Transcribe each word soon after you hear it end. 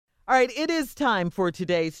All right, it is time for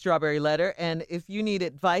today's Strawberry Letter. And if you need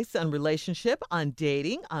advice on relationship, on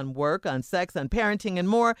dating, on work, on sex, on parenting, and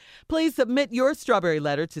more, please submit your Strawberry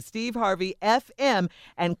Letter to Steve Harvey FM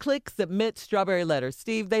and click Submit Strawberry Letter.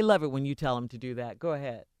 Steve, they love it when you tell them to do that. Go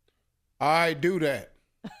ahead. I do that.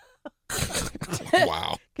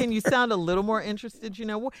 Wow. Can you sound a little more interested?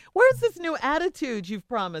 Where's this new attitude you've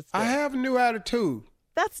promised us? I have a new attitude.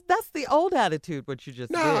 That's the old attitude, what you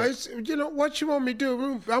just No, did. it's what you want me to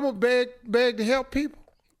do. I'm gonna beg to help people.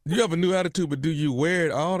 You have a new attitude, but do you wear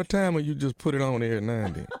it all the time, or you just put it on every now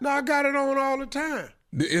and then? No, I got it on all the time.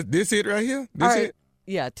 Is this it right here? This All right. it?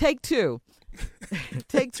 Yeah, take two.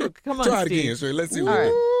 Take two. Come on, Try it Steve. again, sir. Let's see All what.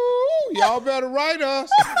 right. Ooh, y'all better write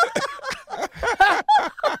us.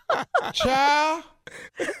 Child.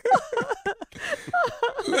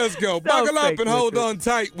 Let's go. Buckle up and hold on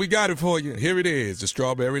tight. We got it for you. Here it is, the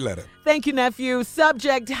Strawberry Letter. Thank you, nephew.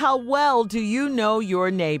 Subject, how well do you know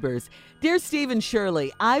your neighbors? Dear Steve and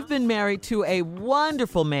Shirley, I've been married to a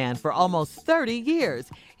wonderful man for almost 30 years.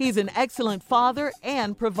 He's an excellent father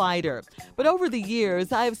and provider. But over the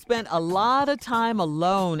years, I have spent a lot of time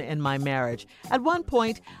alone in my marriage. At one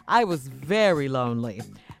point, I was very lonely.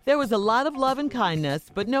 There was a lot of love and kindness,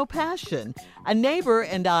 but no passion. A neighbor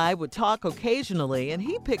and I would talk occasionally, and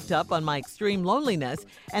he picked up on my extreme loneliness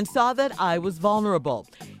and saw that I was vulnerable.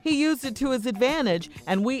 He used it to his advantage,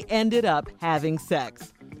 and we ended up having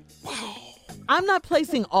sex. Wow. I'm not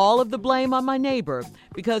placing all of the blame on my neighbor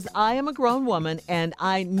because I am a grown woman and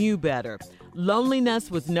I knew better.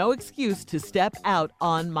 Loneliness was no excuse to step out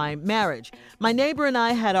on my marriage. My neighbor and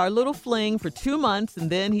I had our little fling for 2 months, and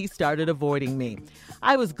then he started avoiding me.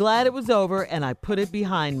 I was glad it was over and I put it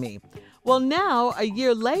behind me. Well, now, a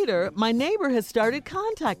year later, my neighbor has started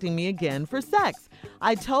contacting me again for sex.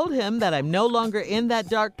 I told him that I'm no longer in that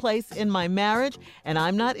dark place in my marriage and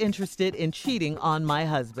I'm not interested in cheating on my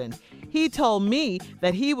husband. He told me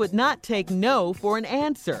that he would not take no for an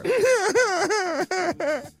answer.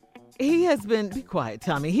 He has been, be quiet,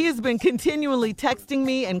 Tommy. He has been continually texting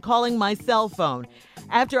me and calling my cell phone.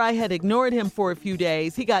 After I had ignored him for a few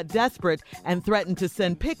days, he got desperate and threatened to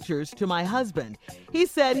send pictures to my husband. He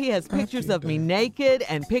said he has pictures of me naked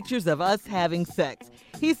and pictures of us having sex.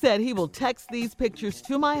 He said he will text these pictures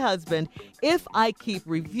to my husband if I keep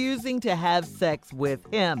refusing to have sex with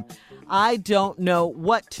him. I don't know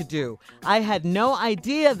what to do. I had no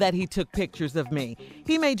idea that he took pictures of me.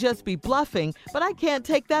 He may just be bluffing, but I can't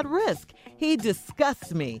take that risk. He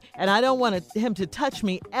disgusts me, and I don't want him to touch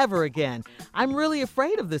me ever again. I'm really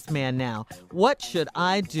afraid of this man now. What should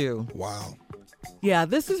I do? Wow. Yeah,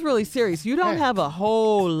 this is really serious. You don't have a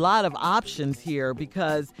whole lot of options here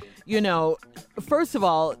because, first of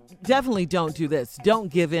all, definitely don't do this.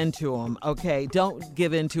 Don't give in to him, okay? Don't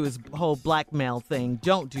give in to his whole blackmail thing.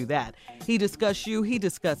 Don't do that. He discussed you. He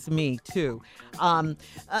discussed me, too.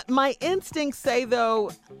 My instincts say,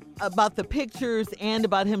 though, about the pictures and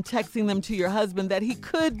about him texting them to your husband that he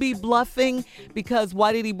could be bluffing because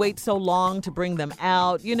why did he wait so long to bring them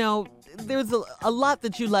out? There's a lot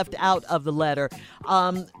that you left out of the letter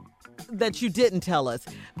that you didn't tell us.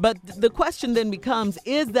 But the question then becomes,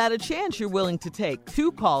 is that a chance you're willing to take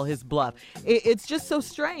to call his bluff? It's just so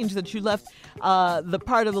strange that you left the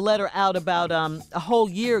part of the letter out about a whole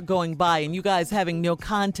year going by and you guys having no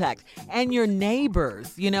contact. And your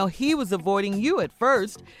neighbors, he was avoiding you at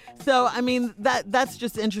first. So, that's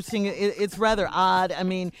just interesting. It's rather odd.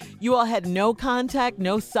 You all had no contact,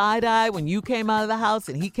 no side eye when you came out of the house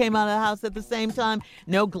and he came out of the house at the same time.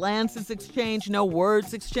 No glances exchanged, no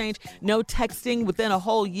words exchanged, no texting within a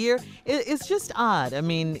whole year. It's just odd.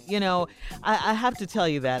 I have to tell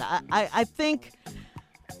you that. I think...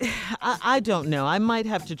 I don't know. I might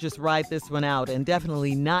have to just ride this one out and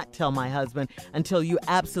definitely not tell my husband until you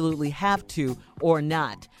absolutely have to or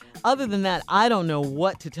not. Other than that, I don't know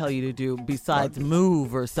what to tell you to do besides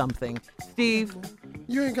move or something. Steve?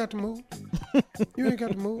 You ain't got to move. You ain't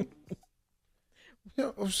got to move.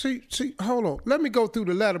 See, hold on. Let me go through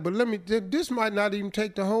the letter, but this might not even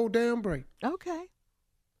take the whole damn break. Okay.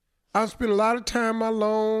 I spent a lot of time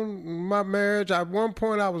alone in my marriage. At one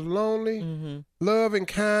point, I was lonely, love and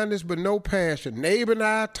kindness, but no passion. Neighbor and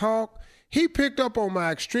I talked. He picked up on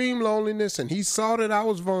my extreme loneliness, and he saw that I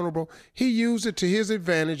was vulnerable. He used it to his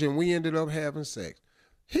advantage, and we ended up having sex.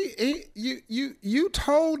 You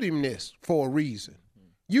told him this for a reason.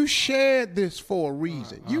 You shared this for a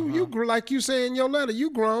reason. You like you say in your letter, you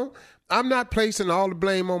grown. I'm not placing all the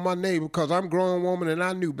blame on my neighbor because I'm a grown woman and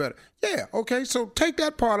I knew better. Yeah, okay, so take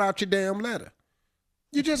that part out your damn letter.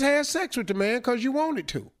 You just had sex with the man because you wanted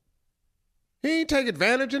to. He ain't take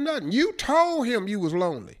advantage of nothing. You told him you was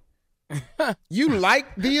lonely. You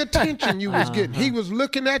liked the attention you was getting. He was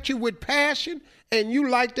looking at you with passion, and you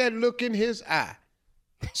liked that look in his eye.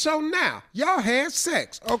 So now, y'all had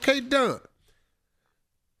sex. Okay, done.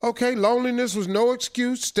 Okay, loneliness was no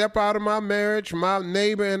excuse. Step out of my marriage. My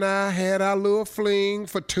neighbor and I had our little fling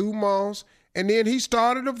for 2 months, and then he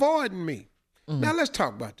started avoiding me. Now, let's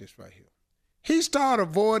talk about this right here. He started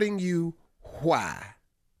avoiding you. Why?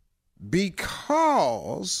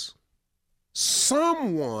 Because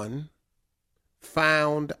someone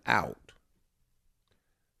found out.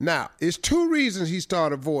 Now, it's 2 reasons he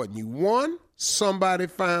started avoiding you. 1, somebody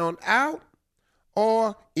found out,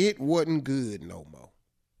 or it wasn't good no more.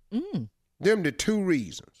 Them the 2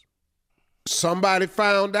 reasons. Somebody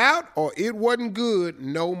found out, or it wasn't good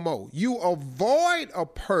no more. You avoid a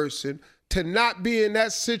person to not be in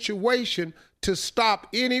that situation to stop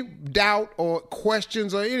any doubt or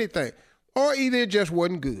questions or anything. Or either it just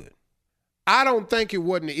wasn't good. I don't think it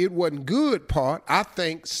wasn't good part. I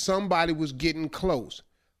think somebody was getting close.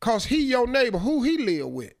 Because he your neighbor. Who he live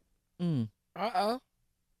with?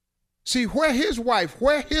 See, where his wife,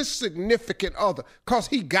 where his significant other, because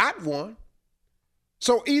he got one.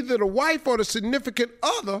 So either the wife or the significant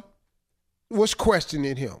other was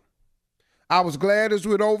questioning him. I was glad it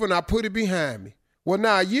was over and I put it behind me. Well,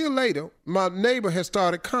 now a year later, my neighbor has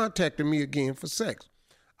started contacting me again for sex.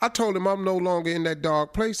 I told him I'm no longer in that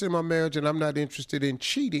dark place in my marriage and I'm not interested in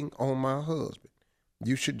cheating on my husband.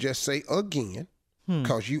 You should just say again,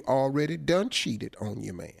 because you already done cheated on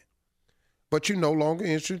your man. But you no longer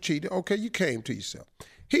interested in cheating. Okay, you came to yourself.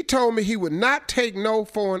 He told me he would not take no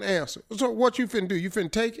for an answer. So what you finna do? You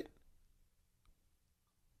finna take it?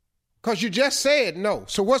 Because you just said no.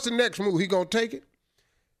 So what's the next move? He gonna take it?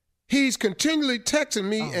 He's continually texting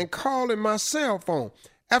me and calling my cell phone.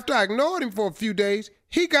 After I ignored him for a few days,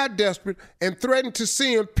 he got desperate and threatened to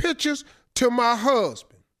send pictures to my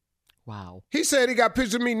husband. Wow. He said he got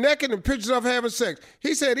pictures of me naked and pictures of having sex.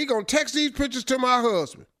 He said he gonna text these pictures to my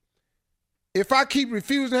husband. If I keep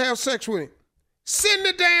refusing to have sex with him, send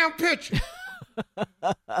the damn picture.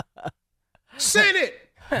 Send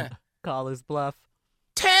it. Call his bluff.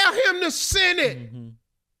 Tell him to send it.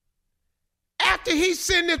 After he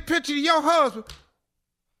send this picture to your husband,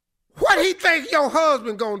 what he think your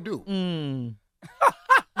husband gonna do?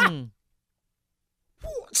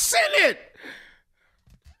 Send it.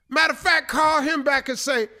 Matter of fact, call him back and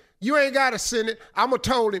say, you ain't gotta send it. I'ma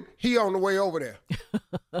told him he on the way over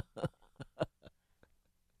there.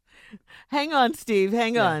 Hang on, Steve.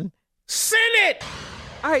 Hang on. Send it.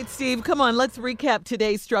 All right, Steve, come on. Let's recap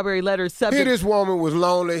today's Strawberry Letter subject. Here this woman was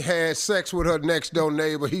lonely, had sex with her next door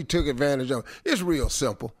neighbor. He took advantage of it. It's real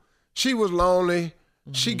simple. She was lonely.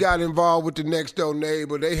 She got involved with the next door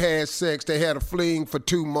neighbor. They had sex. They had a fling for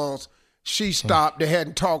 2 months. She stopped. They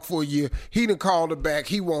hadn't talked for a year. He done called her back.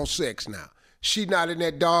 He wants sex now. She not in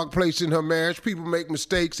that dog place in her marriage. People make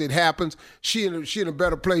mistakes. It happens. She in a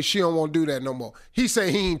better place. She don't want to do that no more. He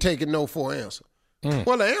say he ain't taking no for an answer.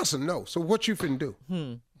 Well, the answer no. So what you finna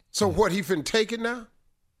do? So what, he finna take it now?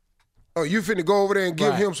 Oh, you finna go over there and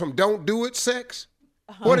give him some don't do it sex?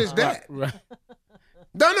 What is that?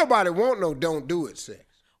 Don't nobody want no don't do it sex.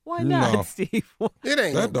 Why not, Steve? It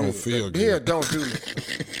ain't that no don't good. feel good. Yeah, don't do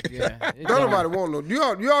it. Don't nobody want no.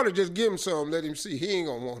 You ought to just give him some, let him see. He ain't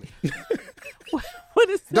gonna want it. What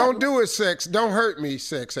is that? Don't do it sex. Don't hurt me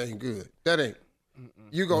sex ain't good. That ain't.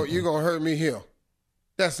 You gonna hurt me here.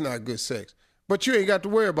 That's not good sex. But you ain't got to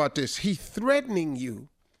worry about this. He threatening you.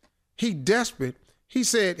 He desperate. He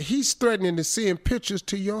said he's threatening to send pictures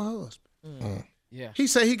to your husband. He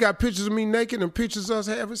said he got pictures of me naked and pictures of us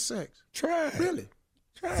having sex. Try it. Really?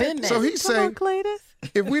 Send that. So he say, Cletus?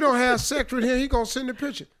 if we don't have sex with him, he gonna send the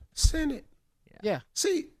picture. Send it. Yeah.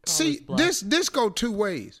 See, this go 2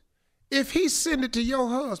 ways. If he send it to your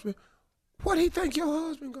husband, what he think your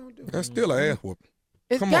husband gonna do? That's still an ass whooping.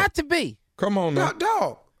 It's got to be. Come on now.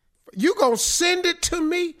 Dog, you gonna send it to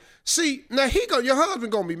me? See, now your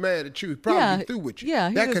husband gonna be mad at you. Probably through with you. Yeah,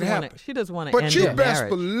 that could happen. She doesn't want to But end you their best marriage.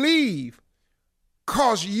 believe,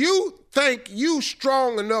 cause you think you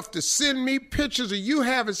strong enough to send me pictures of you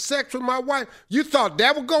having sex with my wife. You thought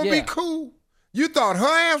that was gonna be cool. You thought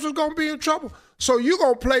her ass was gonna be in trouble. So you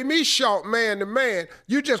gonna play me short man to man.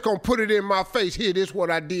 You just gonna put it in my face. Here, this is what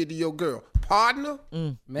I did to your girl. Partner?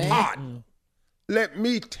 Partner. Let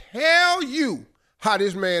me tell you how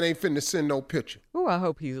this man ain't finna send no picture. Oh, I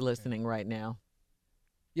hope he's listening right now.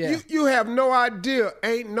 Yeah. You have no idea.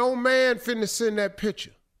 Ain't no man finna send that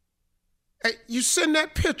picture. Hey, you send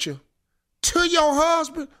that picture to your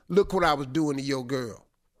husband. Look what I was doing to your girl.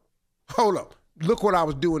 Hold up. Look what I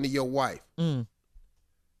was doing to your wife.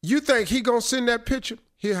 You think he gonna send that picture?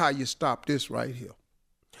 Here how you stop this right here.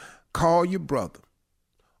 call your brother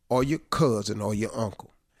or your cousin or your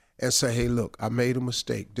uncle and say, hey, look, I made a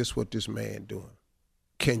mistake. This is what this man doing.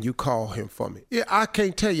 Can you call him for me? Yeah, I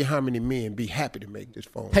can't tell you how many men be happy to make this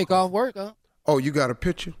phone Take call. off work, huh? Oh, you got a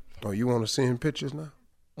picture? Oh, you want to send pictures now?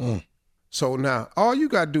 So now, all you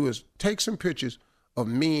got to do is take some pictures of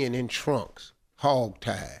men in trunks,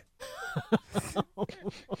 hog-tied.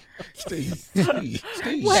 Steve.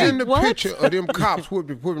 Send a picture of them cops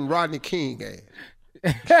whooping Rodney King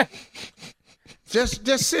ass. Just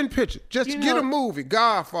send pictures. Just get a movie,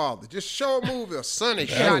 Godfather. Just show a movie of Sonny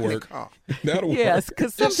shot in the car. That'll work. Yes,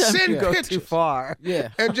 because Just sometimes send you go pictures. too far. Yeah.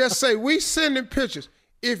 And just say, we sending pictures.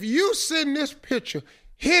 If you send this picture,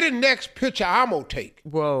 here the next picture I'm going to take.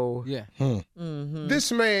 Whoa. Yeah.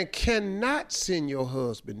 This man cannot send your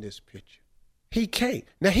husband this picture. He can't.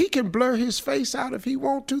 Now, he can blur his face out if he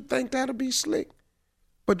want to, think that'll be slick.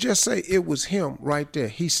 But just say it was him right there.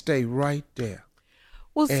 He stayed right there.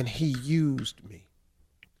 Well, And he used me.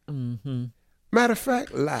 Matter of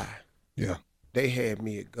fact, lie. Yeah. They had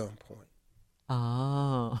me at gunpoint.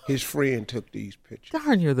 oh, His friend took these pictures.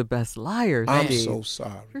 darn, you're the best liar, I'm Steve. so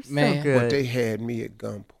sorry. You're so Man. good. But they had me at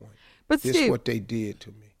gunpoint. But This is Steve, what they did to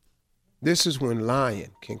me. This is when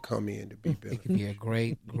lying can come in to be better. It could be a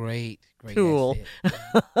great Tool.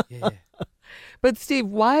 asset. Yeah. but Steve,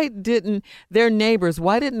 why didn't their neighbors?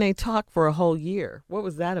 Why didn't they talk for a whole year? What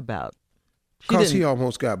was that about? She Because he didn't-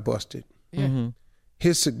 almost got busted. Yeah.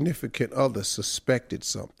 His significant other suspected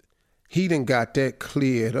something. He done got that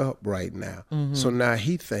cleared up right now. So now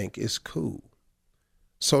he think it's cool.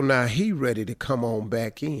 So now he ready to come on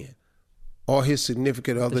back in. Or his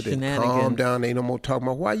significant other that calm shenanigans. down, ain't no more talking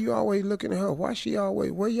about why you always looking at her? Why she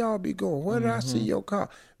always, where y'all be going? Where did I see your car?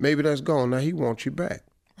 Maybe that's gone. Now he wants you back.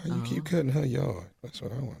 Why you keep cutting her yard? That's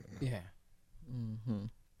what I want to know. Yeah.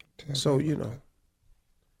 So, you know,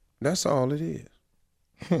 that's all it is.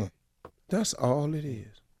 That's all it is.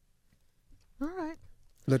 All right.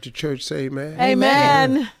 Let the church say amen.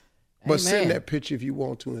 Amen. But Amen. send that picture if you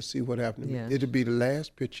want to and see what happened to Yes. me. It'll be the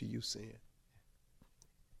last picture you send.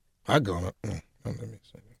 I gonna. Let me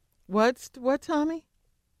say that. What, Tommy?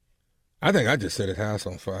 I think I just set his house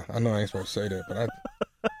on fire. I know I ain't supposed to say that,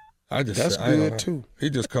 but I just. That's said, I don't good know. too. He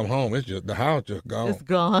just come home. It's just the house just gone. It's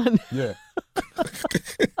gone. Yeah.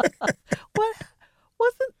 What?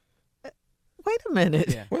 Wasn't? Wait a minute.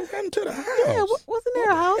 Yeah. What happened to the house? Yeah, wasn't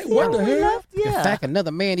there a house Hey, here what when the we hell? left? Yeah. In fact,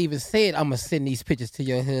 another man even said, I'm going to send these pictures to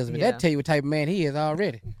your husband. Yeah. That tell you what type of man he is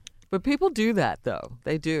already. But people do that, though.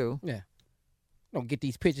 They do. Yeah. Don't get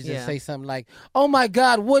these pictures Yeah. and say something like, oh, my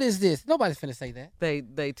God, what is this? Nobody's finna say that.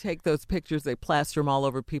 They take those pictures, they plaster them all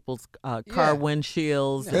over people's car Yeah.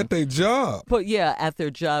 windshields. At their job. At their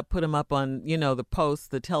job, put them up on, the posts,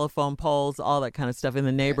 the telephone poles, all that kind of stuff in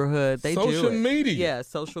the neighborhood. They do Social it. media. Yeah,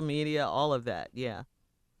 social media, all of that. Yeah.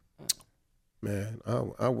 Man,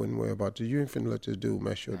 I wouldn't worry about this. You ain't finna let this dude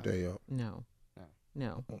mess your day up. No.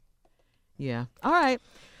 Yeah. All right.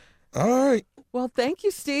 All right. Well, thank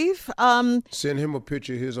you, Steve. Send him a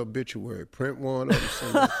picture of his obituary. Print one up and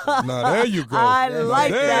send it. Now there you go. I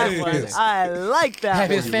like There that it one. is. I like that Have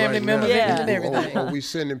one. his family Right members now. Yeah. and everything. Oh, we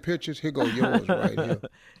sending pictures? Here go yours right here.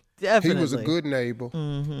 Definitely. He was a good neighbor.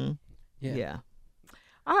 Yeah.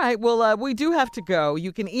 All right. Well, we do have to go.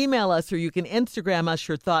 You can email us or you can Instagram us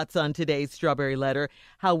your thoughts on today's Strawberry Letter.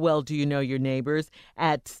 How well do you know your neighbors?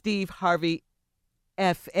 At Steve Harvey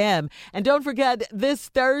FM. And don't forget, this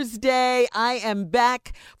Thursday, I am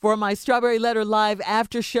back for my Strawberry Letter Live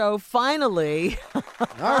after show. Finally, All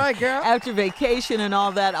right, girl. after vacation and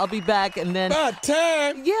all that, I'll be back. And then, About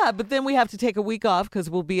time. yeah, but then we have to take a week off because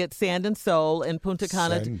we'll be at Sand and Soul in Punta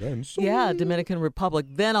Cana. Sand and Soul. Yeah, Dominican Republic.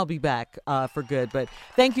 Then I'll be back for good. But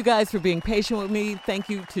thank you guys for being patient with me. Thank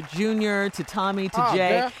you to Junior, to Tommy, to Oh,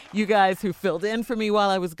 Jay, girl. you guys who filled in for me while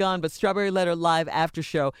I was gone. But Strawberry Letter Live after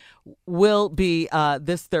show will be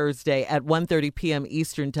this Thursday at 1:30 p.m.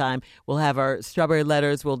 Eastern Time. We'll have our Strawberry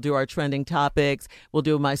Letters. We'll do our trending topics. We'll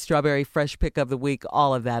do my Strawberry Fresh Pick of the Week,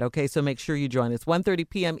 all of that. Okay, so make sure you join us. 1:30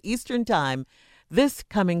 p.m. Eastern Time this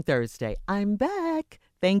coming Thursday. I'm back.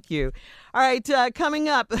 Thank you. All right, coming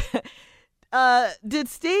up, did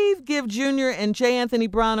Steve give Junior and J. Anthony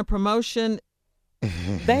Brown a promotion?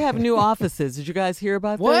 They have new offices. Did you guys hear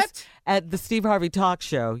about What? this? At the Steve Harvey Talk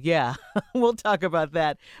Show. Yeah, we'll talk about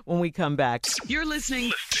that when we come back. You're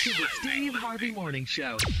listening to the Steve Harvey Morning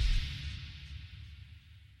Show.